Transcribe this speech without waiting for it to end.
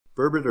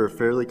Burbot are a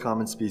fairly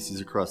common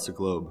species across the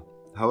globe.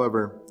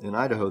 However, in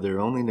Idaho they are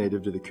only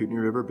native to the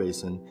Kootenai River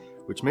basin,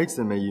 which makes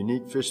them a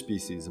unique fish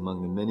species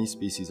among the many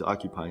species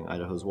occupying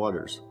Idaho's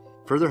waters.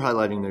 Further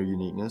highlighting their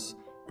uniqueness,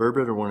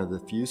 burbot are one of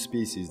the few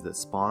species that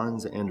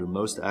spawns and are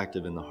most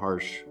active in the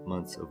harsh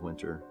months of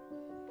winter.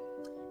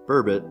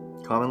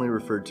 Burbot, commonly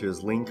referred to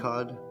as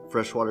lingcod,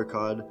 freshwater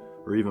cod,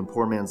 or even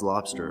poor man's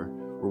lobster,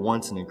 were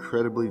once an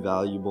incredibly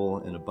valuable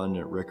and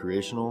abundant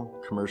recreational,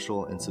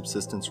 commercial, and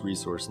subsistence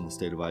resource in the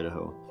state of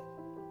Idaho.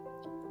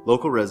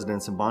 Local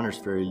residents in Bonners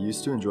Ferry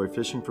used to enjoy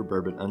fishing for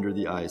burbot under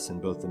the ice in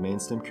both the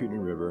mainstem Kootenai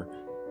River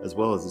as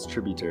well as its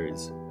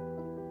tributaries.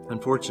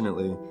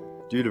 Unfortunately,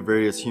 due to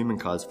various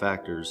human-caused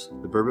factors,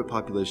 the burbot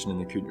population in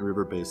the Kootenai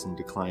River basin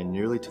declined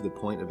nearly to the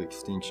point of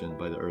extinction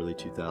by the early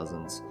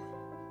 2000s.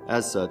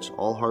 As such,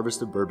 all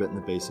harvest of burbot in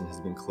the basin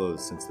has been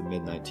closed since the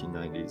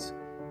mid-1990s.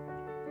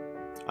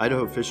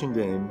 Idaho Fish and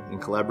Game, in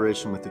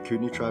collaboration with the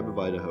Kootenai Tribe of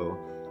Idaho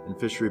and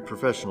fishery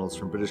professionals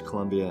from British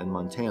Columbia and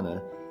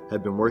Montana,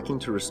 have been working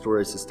to restore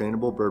a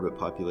sustainable burbot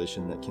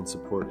population that can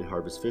support a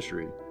harvest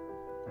fishery.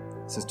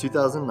 Since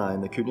 2009,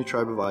 the Kootenai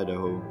Tribe of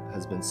Idaho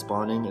has been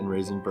spawning and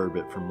raising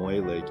burbot from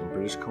Moy Lake in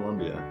British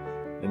Columbia,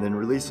 and then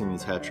releasing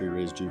these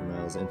hatchery-raised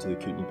juveniles into the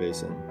Kootenai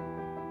Basin.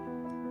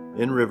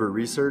 In-river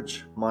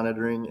research,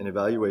 monitoring, and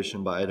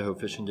evaluation by Idaho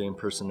Fish and Game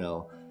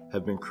personnel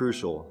have been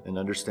crucial in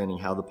understanding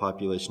how the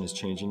population is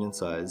changing in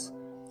size,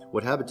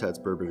 what habitats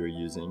burbot are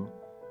using,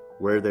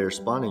 where they are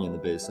spawning in the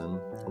basin,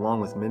 along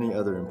with many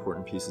other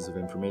important pieces of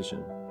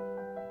information.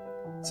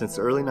 Since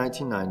the early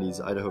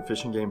 1990s, Idaho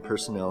Fish and Game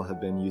personnel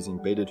have been using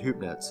baited hoop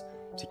nets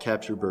to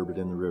capture burbot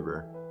in the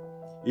river.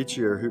 Each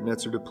year, hoop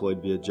nets are deployed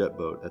via jet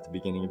boat at the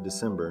beginning of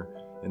December,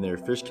 and they are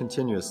fished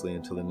continuously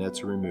until the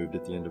nets are removed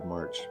at the end of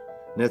March.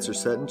 Nets are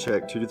set and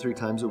checked 2 to 3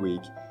 times a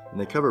week, and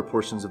they cover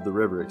portions of the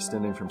river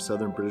extending from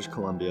southern British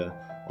Columbia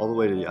all the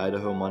way to the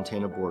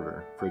Idaho-Montana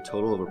border for a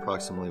total of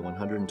approximately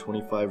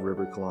 125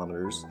 river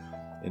kilometers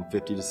and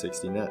 50 to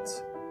 60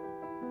 nets.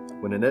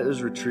 When a net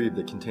is retrieved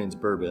that contains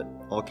burbot,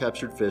 all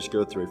captured fish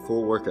go through a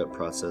full workup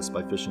process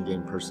by Fish and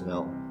Game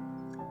personnel.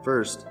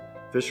 First,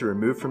 fish are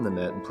removed from the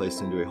net and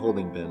placed into a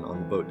holding bin on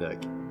the boat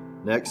deck.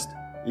 Next,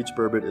 each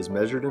burbot is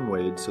measured and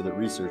weighed so that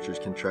researchers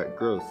can track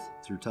growth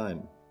through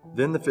time.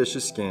 Then the fish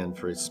is scanned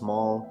for a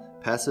small,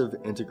 passive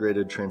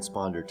integrated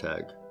transponder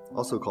tag,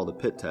 also called a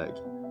pit tag.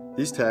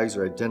 These tags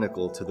are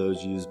identical to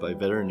those used by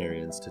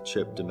veterinarians to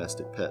chip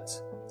domestic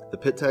pets. The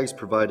pit tags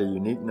provide a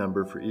unique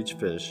number for each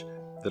fish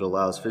that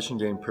allows Fish and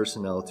Game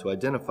personnel to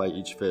identify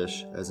each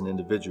fish as an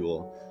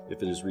individual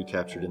if it is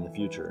recaptured in the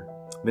future.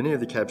 Many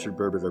of the captured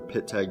burbot are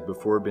pit tagged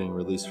before being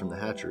released from the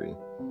hatchery.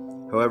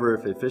 However,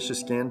 if a fish is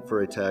scanned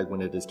for a tag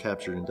when it is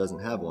captured and doesn't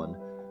have one,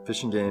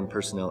 Fish and Game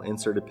personnel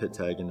insert a pit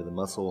tag into the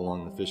muscle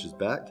along the fish's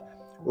back,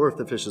 or if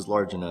the fish is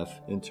large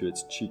enough, into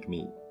its cheek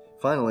meat.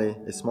 Finally,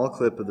 a small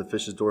clip of the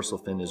fish's dorsal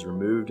fin is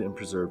removed and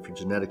preserved for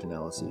genetic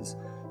analyses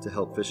to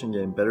help Fish and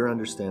Game better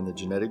understand the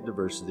genetic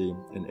diversity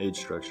and age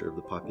structure of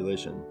the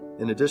population.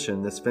 In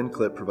addition, this fin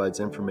clip provides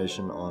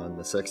information on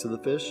the sex of the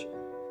fish,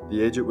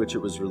 the age at which it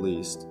was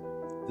released,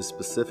 the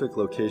specific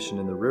location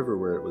in the river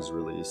where it was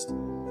released,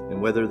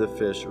 and whether the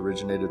fish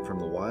originated from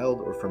the wild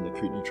or from the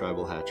Kootenai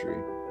tribal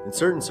hatchery. In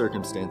certain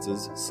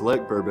circumstances,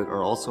 select burbot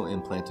are also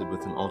implanted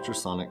with an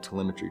ultrasonic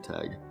telemetry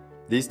tag.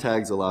 These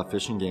tags allow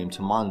Fish and Game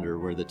to monitor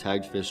where the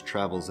tagged fish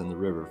travels in the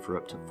river for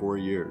up to 4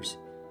 years.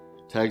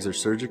 Tags are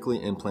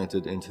surgically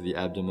implanted into the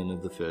abdomen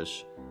of the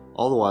fish,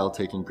 all the while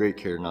taking great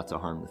care not to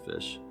harm the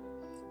fish.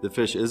 The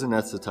fish is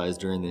anesthetized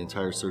during the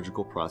entire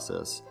surgical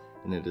process,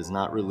 and it is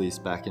not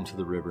released back into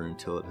the river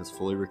until it has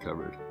fully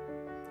recovered.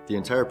 The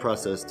entire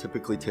process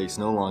typically takes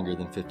no longer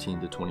than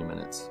 15 to 20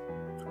 minutes.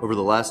 Over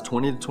the last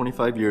 20 to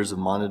 25 years of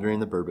monitoring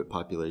the burbot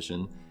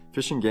population,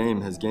 Fish and Game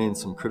has gained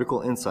some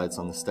critical insights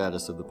on the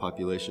status of the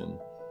population.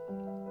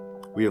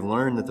 We have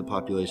learned that the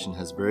population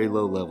has very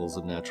low levels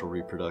of natural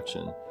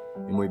reproduction,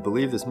 and we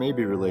believe this may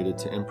be related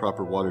to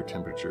improper water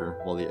temperature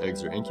while the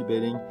eggs are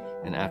incubating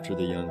and after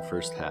the young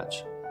first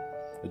hatch.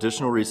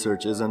 Additional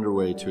research is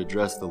underway to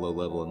address the low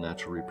level of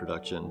natural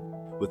reproduction,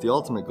 with the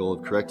ultimate goal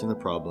of correcting the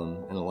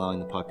problem and allowing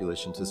the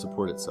population to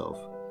support itself.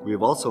 We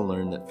have also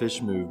learned that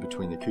fish move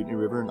between the Kootenai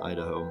River in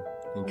Idaho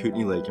and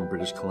Kootenai Lake in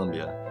British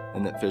Columbia,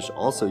 and that fish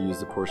also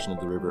use a portion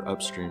of the river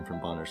upstream from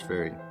Bonners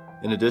Ferry.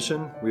 In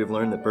addition, we have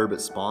learned that burbot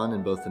spawn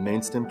in both the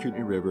mainstem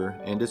Kootenai River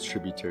and its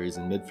tributaries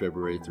in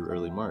mid-February through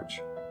early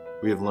March.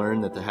 We have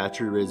learned that the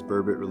hatchery-raised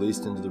burbot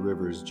released into the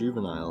river as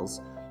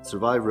juveniles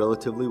survive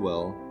relatively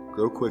well,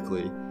 grow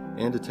quickly,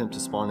 and attempt to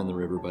spawn in the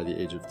river by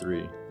the age of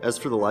 3. As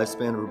for the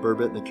lifespan of a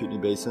burbot in the Kootenai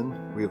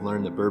Basin, we have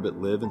learned that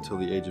burbot live until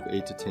the age of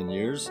 8 to 10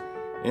 years,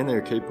 and they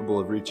are capable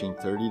of reaching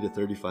 30 to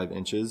 35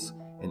 inches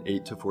and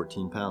 8 to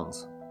 14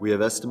 pounds. We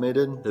have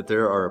estimated that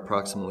there are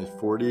approximately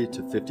 40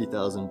 to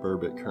 50,000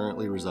 burbot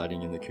currently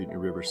residing in the Kootenai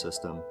River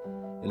system,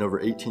 and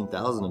over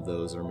 18,000 of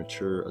those are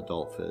mature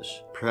adult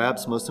fish.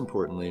 Perhaps most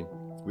importantly,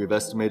 We have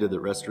estimated that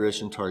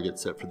restoration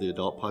targets set for the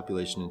adult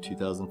population in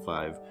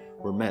 2005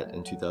 were met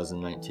in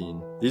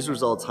 2019. These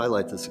results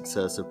highlight the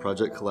success of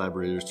project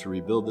collaborators to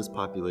rebuild this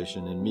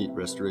population and meet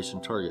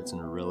restoration targets in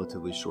a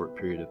relatively short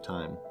period of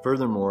time.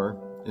 Furthermore,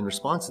 in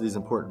response to these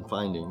important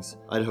findings,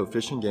 Idaho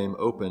Fish and Game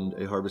opened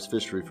a harvest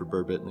fishery for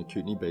burbot in the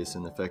Kootenai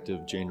Basin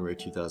effective January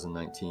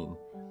 2019.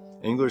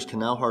 Anglers can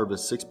now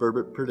harvest 6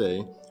 burbot per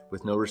day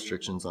with no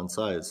restrictions on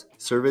size.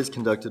 Surveys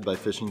conducted by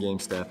Fish and Game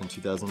staff in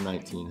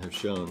 2019 have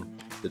shown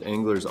that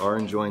anglers are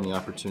enjoying the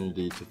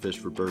opportunity to fish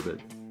for burbot,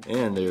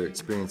 and they are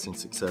experiencing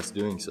success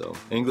doing so.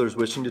 Anglers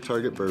wishing to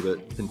target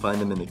burbot can find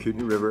them in the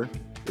Kootenai River,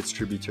 its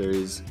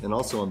tributaries, and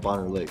also on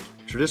Bonner Lake.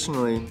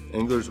 Traditionally,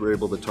 anglers were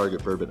able to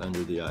target burbot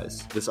under the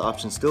ice. This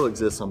option still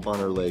exists on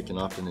Bonner Lake and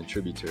often in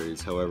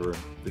tributaries. However,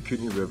 the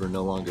Kootenai River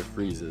no longer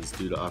freezes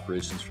due to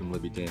operations from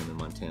Libby Dam in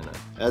Montana.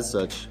 As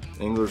such,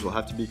 anglers will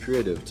have to be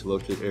creative to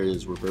locate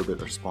areas where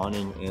burbot are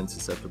spawning and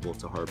susceptible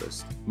to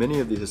harvest. Many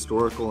of the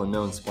historical and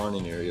known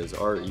spawning areas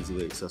are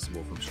easily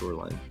accessible from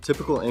shoreline.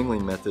 Typical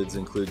angling methods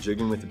include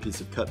jigging with a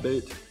piece of cut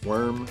bait,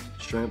 worm,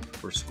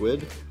 shrimp, or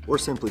squid, or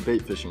simply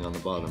bait fishing on the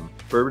bottom.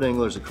 Burbot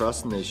anglers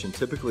across the nation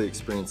typically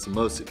experience the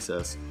most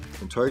success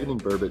in targeting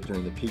burbot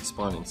during the peak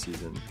spawning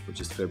season,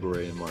 which is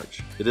February and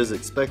March. It is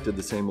expected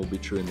the same will be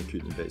true in the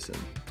Kootenai Basin.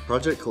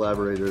 Project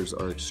collaborators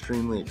are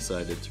extremely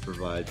excited to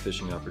provide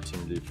fishing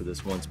opportunity for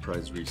this once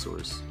prized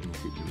resource in the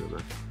Kootenai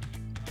River.